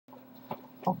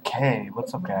Okay,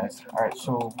 what's up guys? Alright,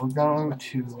 so we're going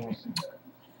to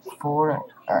alright,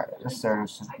 let's start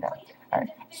this again. Alright,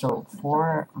 so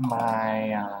for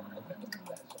my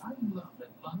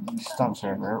stump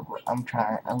server, I'm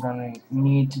gonna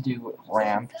need to do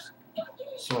ramps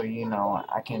so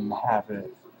I can have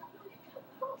it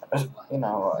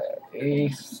a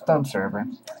stump server.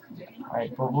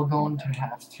 Alright, but we're going to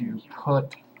have to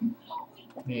put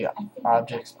the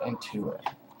objects into it.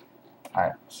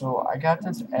 Alright, so I got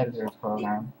this editor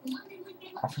program.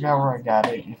 I forgot where I got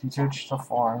it. If you search the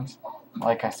forums,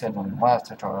 like I said in the last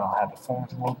tutorial, how the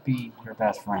forums will be your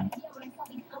best friend.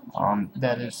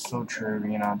 That is so true,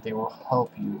 they will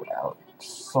help you out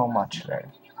so much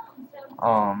there.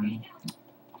 I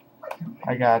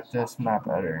got this map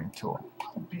editing tool.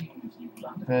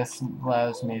 This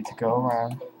allows me to go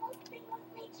around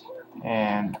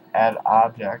and add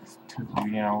objects to,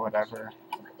 whatever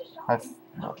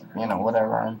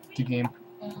whatever the game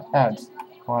adds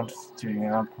wants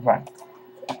to, provide.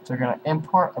 So we're gonna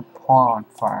import a pawn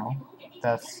file.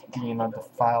 That's the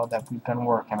file that we've been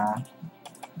working on.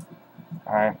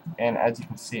 Alright, and as you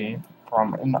can see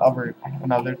from another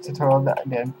tutorial that I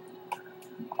did,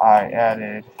 I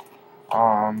added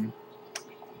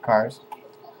cars.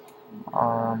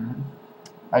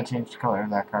 I changed the color of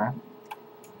that car.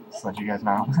 Just to let you guys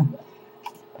know.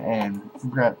 And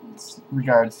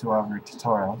regards to other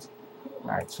tutorials.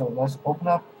 Alright, so let's open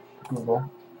up Google.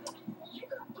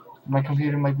 My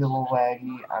computer might be a little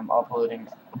laggy. I'm uploading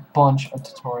a bunch of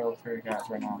tutorials for you guys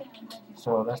right now.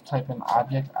 So let's type in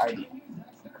object ID.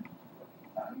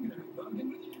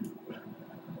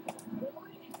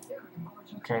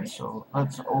 Okay, so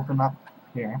let's open up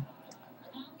here.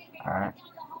 Alright.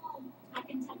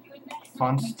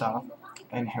 Fun stuff.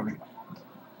 And here we go.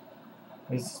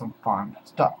 This is some fun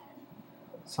stuff.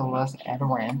 So let's add a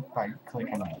RAM by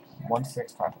clicking on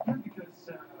 1655.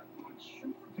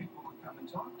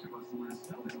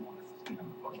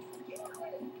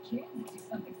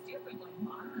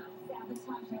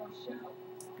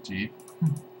 Jeep.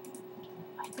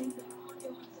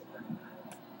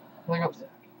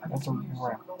 That's a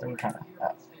RAM. They're kind of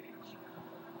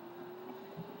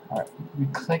Alright, we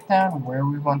click down where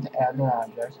we want to add an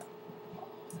object.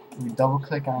 We double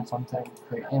click on something,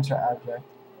 click insert object,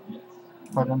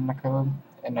 put in the code,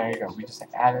 and there you go. We just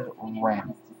added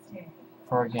RAM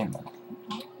for our game mode.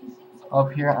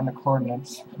 Up here on the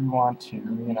coordinates, we want to,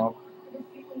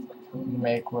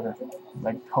 make whatever,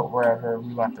 like put wherever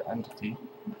we want the entity.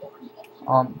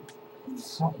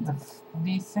 So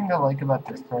the thing I like about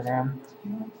this program,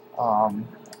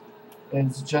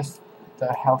 is just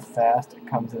how fast it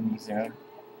comes in the zoom.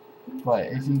 But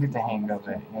if you get the hang of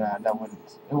it,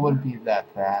 it wouldn't be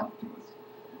that bad.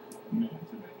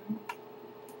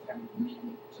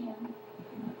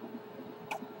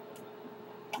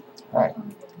 Alright.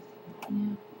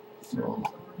 So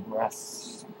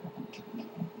let's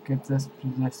get this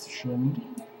positioned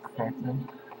correctly.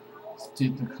 Let's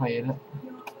duplicate it.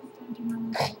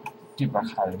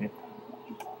 Duplicate it.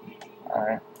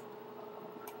 Alright.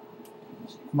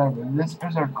 Remember, this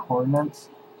is our coordinates.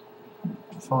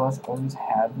 So let's always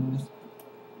have these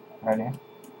ready.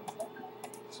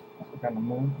 So we're gonna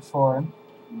move forward.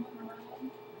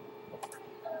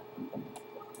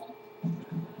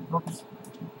 Oops.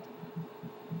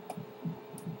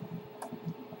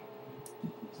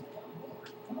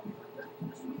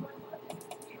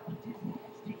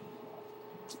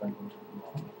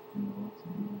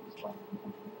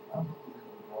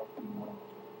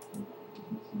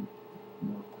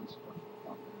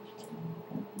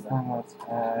 And let's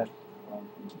add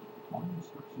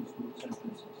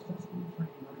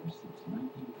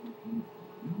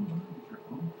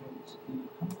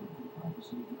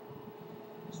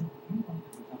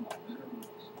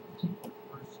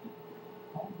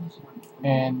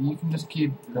and you can just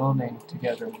keep building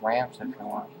together ramps if you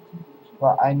want.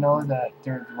 But I know that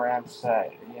there's ramps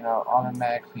that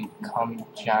automatically come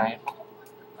giant.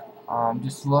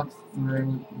 Just look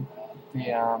through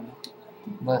the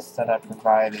list that I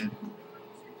provided,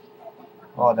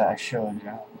 or that I showed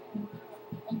you,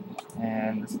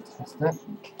 and let's test it.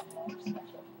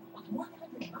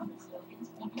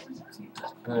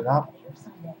 Just boot up.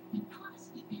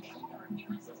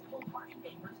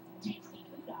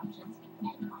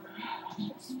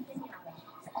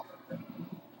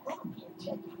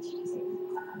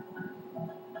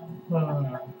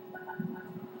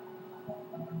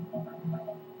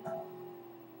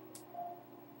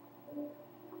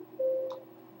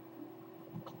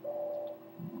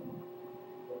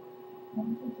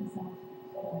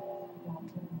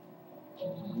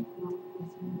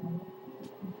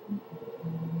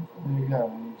 There you go.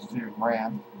 Let's do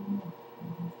RAM.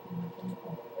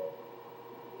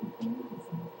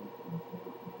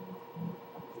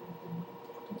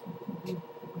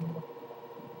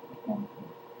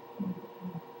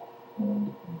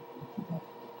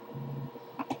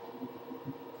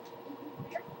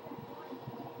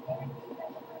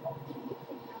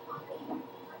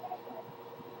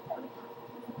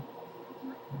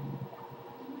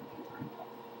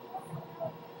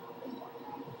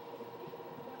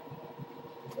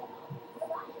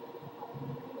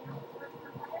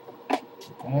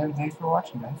 And thanks for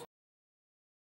watching, guys.